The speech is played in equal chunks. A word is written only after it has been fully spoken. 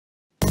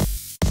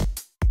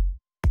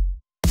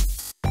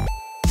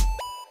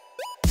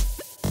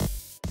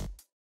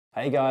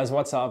Hey guys,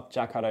 what's up?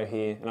 JackHuddo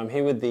here, and I'm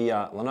here with the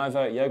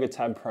Lenovo Yoga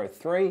Tab Pro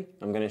 3.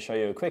 I'm going to show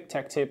you a quick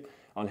tech tip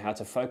on how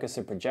to focus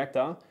a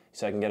projector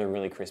so I can get a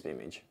really crisp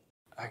image.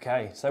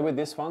 Okay, so with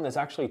this one, there's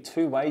actually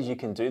two ways you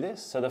can do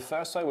this. So the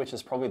first way, which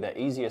is probably the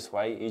easiest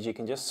way, is you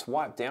can just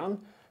swipe down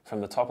from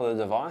the top of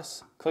the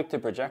device, click the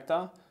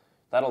projector,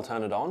 that'll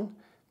turn it on.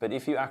 But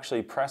if you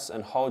actually press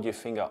and hold your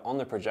finger on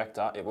the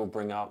projector, it will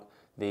bring up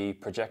the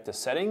projector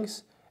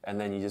settings,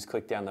 and then you just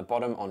click down the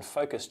bottom on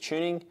focus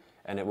tuning,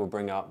 and it will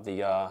bring up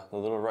the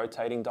little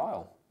rotating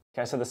dial.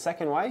 Okay, so the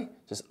second way,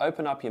 just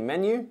open up your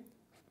menu,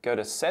 go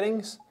to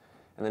settings,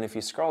 and then if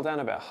you scroll down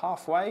about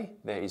halfway,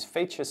 there is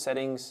feature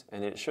settings,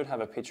 and it should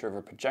have a picture of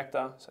a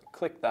projector, so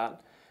click that, and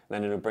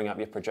then it'll bring up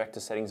your projector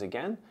settings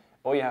again.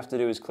 All you have to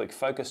do is click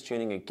focus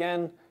tuning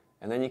again,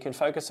 and then you can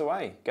focus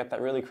away, get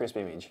that really crisp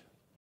image.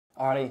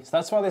 Alrighty, so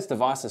that's why this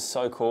device is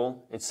so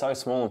cool. It's so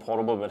small and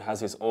portable, but it has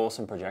this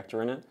awesome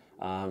projector in it.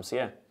 So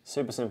yeah,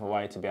 super simple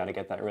way to be able to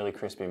get that really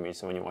crisp image,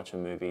 so when you're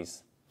watching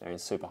movies, they're in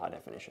super high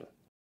definition.